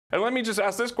And let me just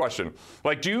ask this question.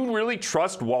 Like, do you really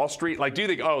trust Wall Street? Like, do you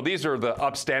think, oh, these are the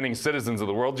upstanding citizens of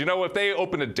the world? You know, if they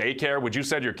opened a daycare, would you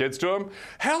send your kids to them?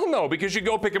 Hell no, because you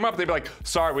go pick them up, they'd be like,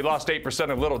 sorry, we lost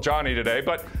 8% of little Johnny today,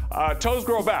 but toes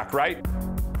grow back, right?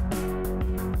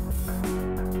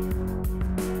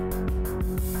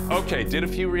 Okay, did a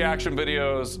few reaction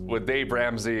videos with Dave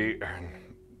Ramsey.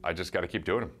 I just got to keep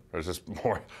doing them. There's just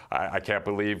more. I can't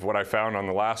believe what I found on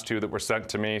the last two that were sent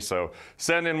to me. So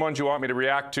send in ones you want me to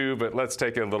react to, but let's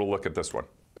take a little look at this one.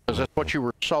 Is that what you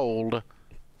were sold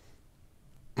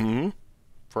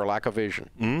for lack of vision?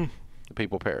 The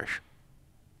people perish.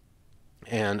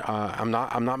 And I'm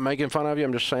not making fun of you.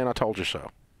 I'm just saying I told you so.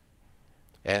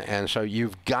 And so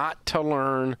you've got to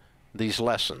learn these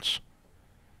lessons.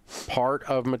 Part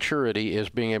of maturity is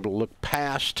being able to look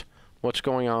past what's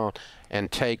going on and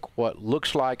take what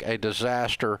looks like a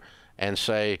disaster and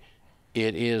say,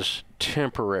 it is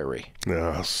temporary.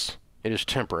 Yes. It is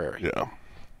temporary. Yeah.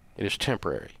 It is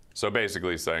temporary. So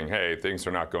basically saying, hey, things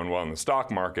are not going well in the stock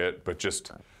market, but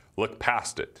just look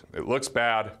past it. It looks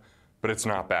bad, but it's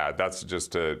not bad. That's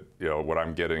just what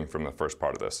I'm getting from the first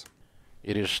part of this.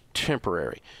 It is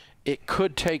temporary. It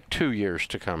could take 2 years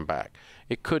to come back.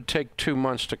 It could take 2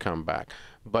 months to come back.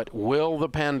 But will the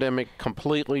pandemic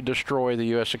completely destroy the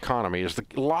U.S. economy? Is the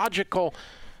logical,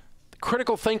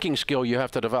 critical thinking skill you have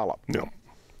to develop. Yeah.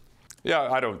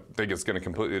 Yeah, I don't think it's going to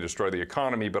completely destroy the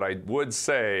economy, but I would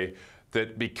say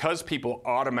that because people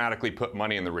automatically put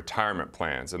money in the retirement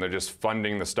plans and they're just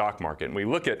funding the stock market, and we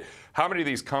look at how many of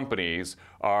these companies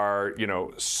are,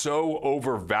 so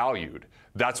overvalued.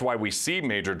 That's why we see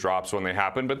major drops when they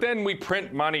happen, but then we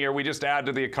print money or we just add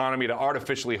to the economy to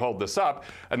artificially hold this up.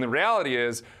 And the reality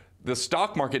is the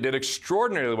stock market did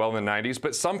extraordinarily well in the 90s,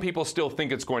 but some people still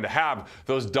think it's going to have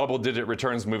those double-digit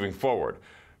returns moving forward.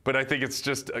 But I think it's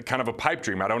just kind of a pipe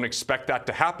dream. I don't expect that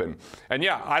to happen. And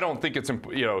yeah, I don't think it's,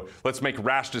 let's make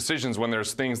rash decisions when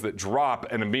there's things that drop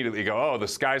and immediately go, oh, the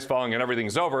sky's falling and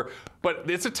everything's over. But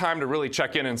it's a time to really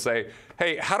check in and say,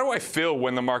 hey, how do I feel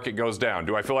when the market goes down?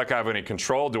 Do I feel like I have any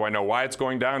control? Do I know why it's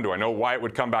going down? Do I know why it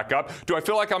would come back up? Do I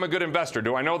feel like I'm a good investor?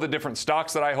 Do I know the different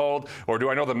stocks that I hold? Or do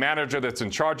I know the manager that's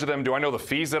in charge of them? Do I know the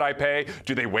fees that I pay?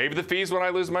 Do they waive the fees when I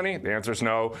lose money? The answer is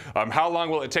no. How long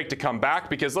will it take to come back?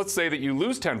 Because let's say that you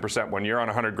lose 10% one year on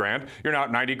 100 grand, you're now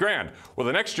at 90 grand. Well,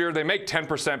 the next year they make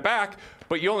 10% back,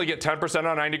 but you only get 10%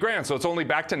 on 90 grand. So it's only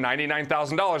back to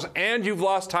 $99,000 and you've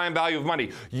lost time value of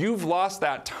money. You've lost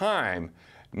that time,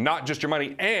 not just your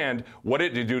money. And what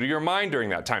did it do to your mind during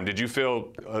that time? Did you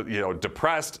feel,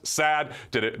 depressed, sad?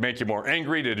 Did it make you more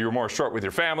angry? Did you were more short with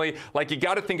your family? Like, you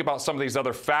got to think about some of these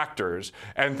other factors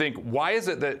and think, why is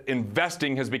it that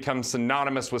investing has become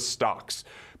synonymous with stocks?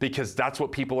 Because that's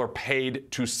what people are paid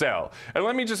to sell. And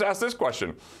let me just ask this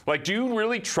question. Like, do you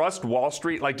really trust Wall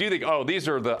Street? Like, do you think, oh, these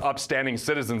are the upstanding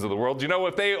citizens of the world? You know,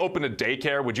 if they opened a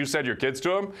daycare, would you send your kids to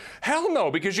them? Hell no,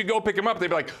 because you go pick them up, they'd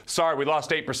be like, sorry, we lost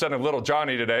 8% of little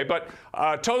Johnny today, but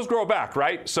toes grow back,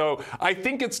 right? So I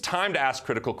think it's time to ask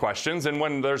critical questions. And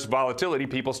when there's volatility,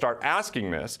 people start asking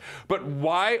this. But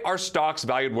why are stocks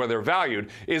valued where they're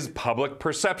valued is public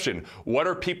perception. What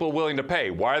are people willing to pay?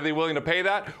 Why are they willing to pay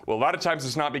that? Well, a lot of times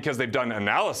it's not because they've done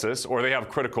analysis or they have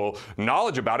critical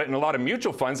knowledge about it. And a lot of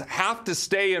mutual funds have to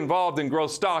stay involved in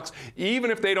growth stocks,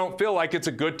 even if they don't feel like it's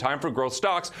a good time for growth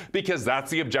stocks, because that's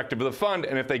the objective of the fund.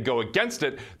 And if they go against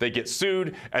it, they get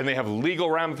sued and they have legal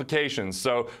ramifications.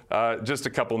 So just a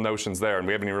couple notions there, and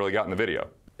we haven't even really gotten the video.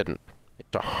 It's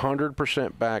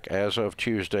 100% back as of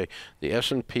Tuesday. The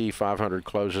S&P 500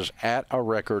 closes at a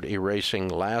record, erasing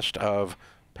last of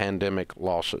pandemic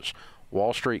losses.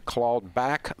 Wall Street clawed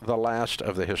back the last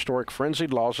of the historic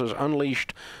frenzied losses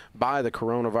unleashed by the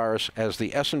coronavirus as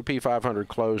the S&P 500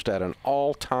 closed at an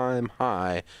all-time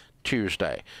high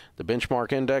Tuesday. The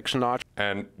benchmark index notched.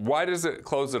 And why does it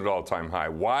close at an all-time high?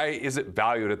 Why is it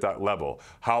valued at that level?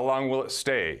 How long will it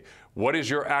stay? What is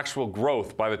your actual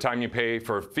growth by the time you pay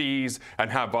for fees and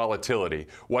have volatility?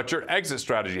 What's your exit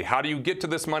strategy? How do you get to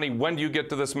this money? When do you get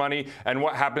to this money? And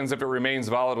what happens if it remains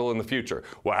volatile in the future?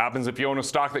 What happens if you own a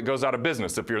stock that goes out of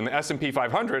business? If you're in the S&P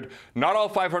 500, not all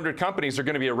 500 companies are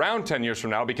going to be around 10 years from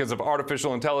now because of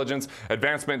artificial intelligence,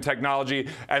 advancement in technology,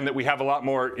 and that we have a lot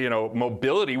more,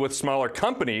 mobility with smaller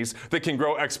companies that can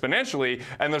grow exponentially.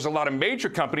 And there's a lot of major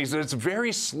companies that it's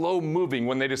very slow moving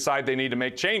when they decide they need to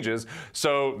make changes.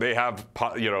 So they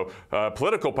have,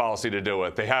 political policy to deal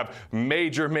with. They have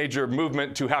major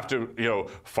movement to have to,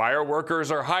 fire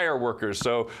workers or hire workers.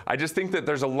 So I just think that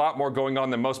there's a lot more going on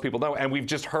than most people know. And we've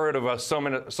just heard of so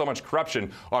much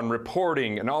corruption on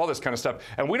reporting and all this kind of stuff.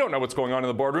 And we don't know what's going on in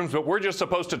the boardrooms, but we're just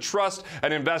supposed to trust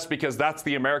and invest because that's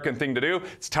the American thing to do.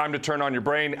 It's time to turn on your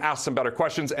brain, ask some better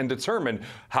questions, and determine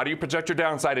how do you project your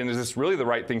downside, and is this really the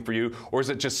right thing for you, or is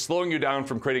it just slowing you down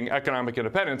from creating economic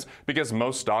independence because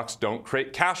most stocks don't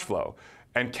create cash flow.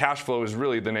 And cash flow is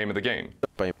really the name of the game.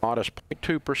 A modest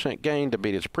 0.2% gain to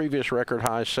beat its previous record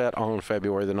high set on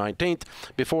February the 19th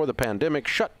before the pandemic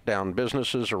shut down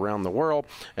businesses around the world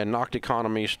and knocked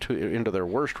economies into their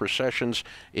worst recessions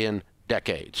in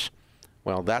decades.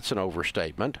 Well, that's an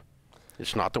overstatement.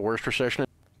 It's not the worst recession.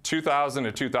 2000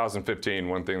 to 2015,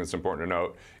 one thing that's important to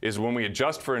note is when we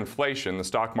adjust for inflation, the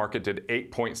stock market did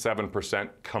 8.7%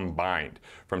 combined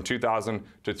from 2000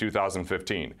 to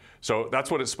 2015. So that's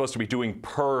what it's supposed to be doing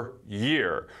per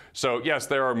year. So yes,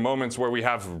 there are moments where we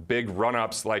have big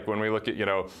run-ups, like when we look at,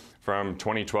 from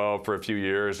 2012 for a few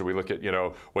years, or we look at,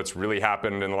 what's really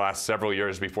happened in the last several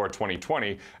years before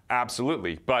 2020.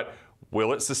 Absolutely. But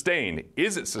will it sustain?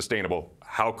 Is it sustainable?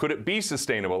 How could it be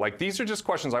sustainable? Like, these are just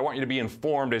questions I want you to be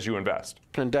informed as you invest.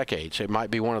 In decades. It might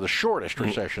be one of the shortest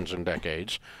recessions in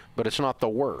decades, but it's not the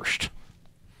worst.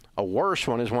 A worse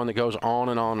one is one that goes on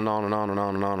and on and on and on and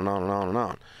on and on and on and on and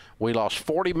on. We lost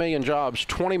 40 million jobs.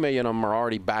 20 million of them are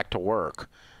already back to work.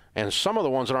 And some of the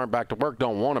ones that aren't back to work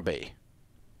don't want to be,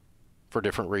 for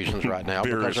different reasons right now,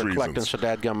 because they're collecting so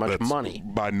dadgum much money.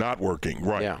 By not working,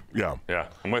 right. Yeah.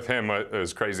 And with him, it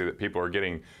was crazy that people are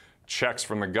getting checks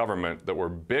from the government that were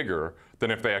bigger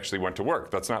than if they actually went to work.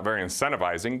 That's not very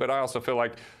incentivizing, but I also feel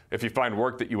like if you find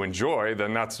work that you enjoy,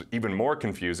 then that's even more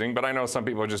confusing. But I know some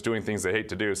people are just doing things they hate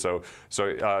to do, so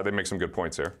they make some good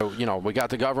points here. So, we got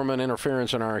the government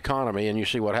interference in our economy, and you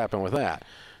see what happened with that.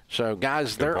 So,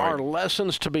 guys, there are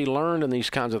lessons to be learned in these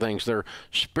kinds of things. They're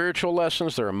spiritual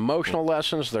lessons, they're emotional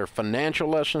lessons, they're financial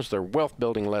lessons, they're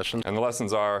wealth-building lessons. And the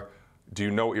lessons are, do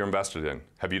you know what you're invested in?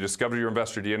 Have you discovered your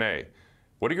investor DNA?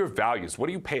 What are your values? What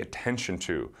do you pay attention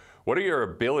to? What are your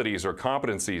abilities or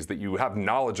competencies that you have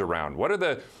knowledge around? What are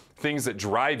the things that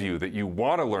drive you that you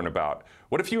want to learn about?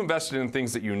 What if you invested in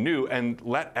things that you knew and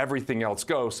let everything else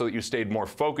go so that you stayed more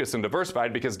focused and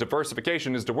diversified? Because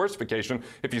diversification is diversification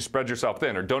if you spread yourself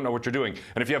thin or don't know what you're doing.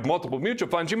 And if you have multiple mutual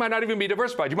funds, you might not even be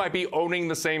diversified. You might be owning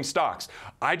the same stocks.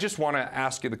 I just want to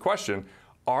ask you the question,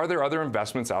 are there other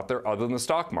investments out there other than the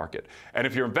stock market? And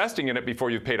if you're investing in it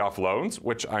before you've paid off loans,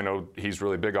 which I know he's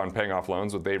really big on paying off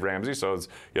loans with Dave Ramsey, so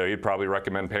he'd probably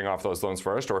recommend paying off those loans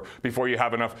first, or before you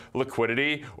have enough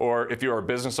liquidity, or if you're a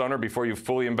business owner, before you've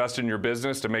fully invested in your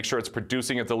business to make sure it's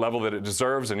producing at the level that it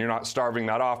deserves and you're not starving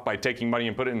that off by taking money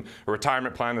and put it in a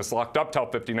retirement plan that's locked up till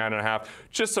 59 and a half.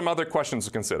 Just some other questions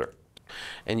to consider.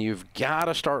 And you've got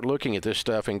to start looking at this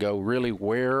stuff and go, really,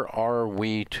 where are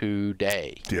we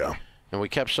today? Yeah. And we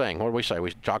kept saying, what did we say?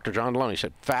 Dr. John Deloney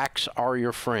said, facts are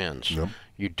your friends. Yep.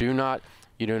 You do not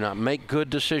make good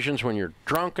decisions when you're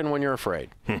drunk and when you're afraid.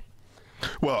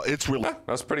 Well, it's really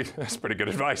that's pretty good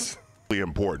advice.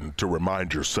 Important to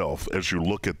remind yourself as you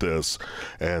look at this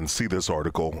and see this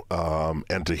article,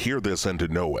 and to hear this and to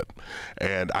know it.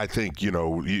 And I think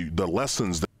the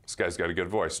lessons that this guy's got a good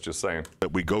voice, just saying,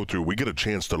 that we go through, we get a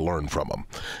chance to learn from them.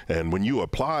 And when you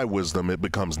apply wisdom, it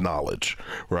becomes knowledge,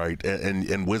 right?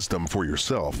 And wisdom for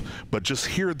yourself. But just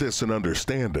hear this and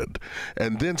understand it,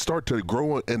 and then start to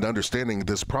grow in understanding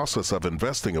this process of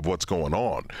investing, of what's going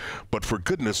on. But for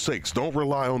goodness sakes, don't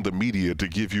rely on the media to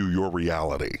give you your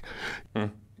reality.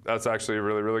 That's actually a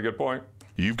really, really good point.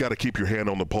 You've got to keep your hand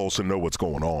on the pulse and know what's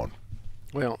going on.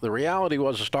 Well, the reality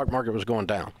was the stock market was going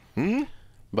down. Mm-hmm.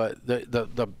 But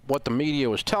what the media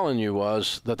was telling you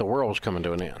was that the world was coming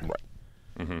to an end. Right.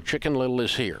 Mm-hmm. Chicken Little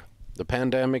is here. The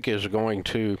pandemic is going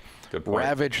to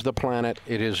ravage the planet.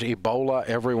 It is Ebola.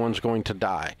 Everyone's going to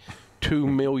die. 2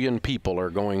 million people are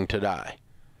going to die.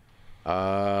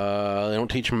 They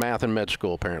don't teach math in med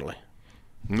school, apparently.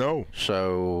 No.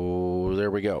 So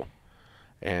there we go.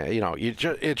 And,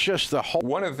 it's just the whole.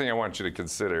 One other thing I want you to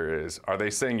consider is, are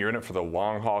they saying you're in it for the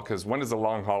long haul? Because when does the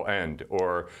long haul end?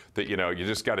 Or that, you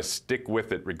just got to stick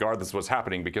with it regardless of what's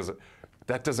happening, because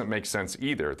that doesn't make sense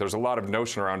either. There's a lot of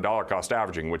notion around dollar cost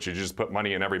averaging, which you just put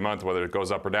money in every month, whether it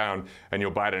goes up or down, and you'll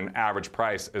buy it at an average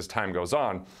price as time goes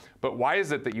on. But why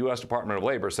is it that U.S. Department of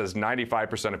Labor says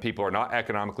 95% of people are not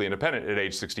economically independent at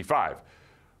age 65?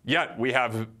 Yet we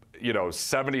have,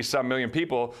 70-some million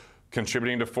people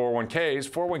contributing to 401ks,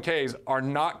 401ks are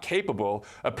not capable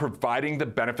of providing the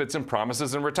benefits and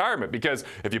promises in retirement. Because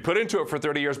if you put into it for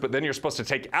 30 years, but then you're supposed to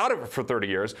take out of it for 30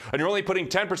 years, and you're only putting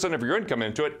 10% of your income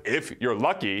into it, if you're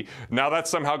lucky, now that's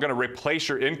somehow going to replace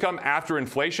your income after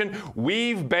inflation.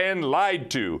 We've been lied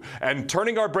to, and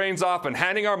turning our brains off and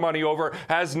handing our money over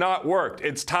has not worked.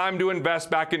 It's time to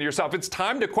invest back into yourself. It's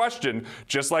time to question,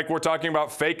 just like we're talking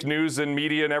about fake news and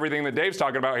media and everything that Dave's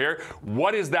talking about here,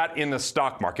 what is that in the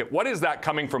stock market? What is that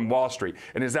coming from Wall Street?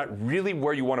 And is that really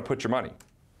where you want to put your money?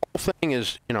 The whole thing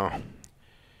is, you know,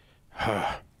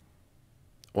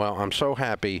 well, I'm so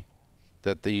happy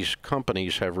that these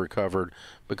companies have recovered,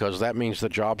 because that means the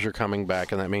jobs are coming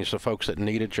back, and that means the folks that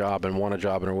need a job and want a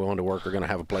job and are willing to work are going to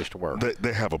have a place to work.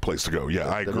 They have a place to go. Yeah,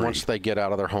 I agree. Once they get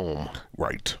out of their home.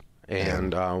 Right.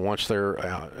 And once their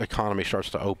economy starts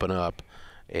to open up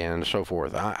and so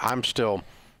forth.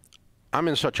 I'm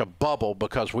in such a bubble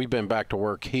because we've been back to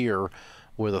work here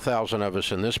with 1,000 of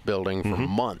us in this building for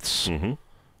months.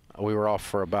 We were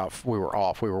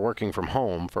working from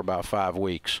home for about 5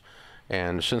 weeks.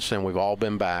 And since then, we've all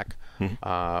been back.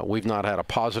 We've not had a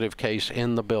positive case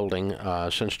in the building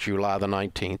since July the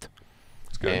 19th.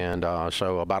 That's good. And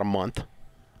so about a month.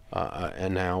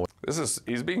 And now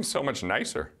he's being so much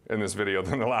nicer in this video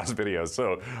than the last video.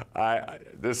 So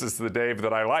this is the Dave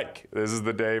that I like. This is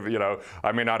the Dave, you know,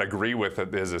 I may not agree with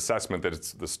his assessment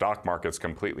that the stock market's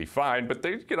completely fine, but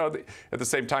at the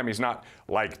same time, he's not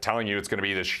like telling you it's going to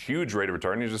be this huge rate of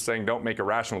return. He's just saying don't make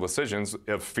irrational decisions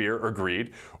of fear or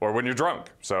greed or when you're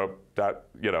drunk. So that,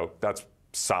 you know, that's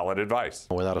solid advice.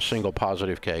 Without a single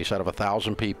positive case, out of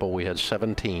 1,000 people, we had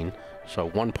 17, so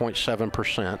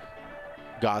 1.7%.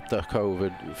 got the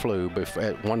COVID flu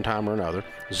at one time or another,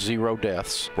 0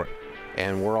 deaths, right.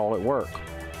 And we're all at work,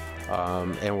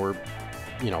 and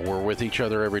we're with each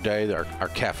other every day. Our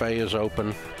cafe is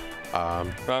open.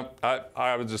 Well,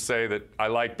 I would just say that I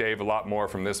like Dave a lot more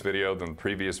from this video than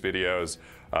previous videos.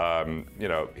 You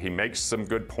know, he makes some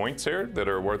good points here that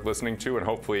are worth listening to, and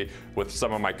hopefully with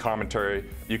some of my commentary,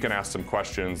 you can ask some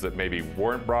questions that maybe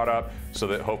weren't brought up so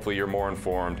that hopefully you're more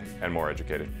informed and more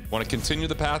educated. Want to continue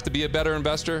the path to be a better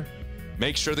investor?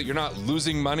 Make sure that you're not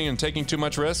losing money and taking too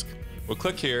much risk? Well,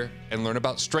 click here and learn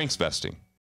about strengths vesting.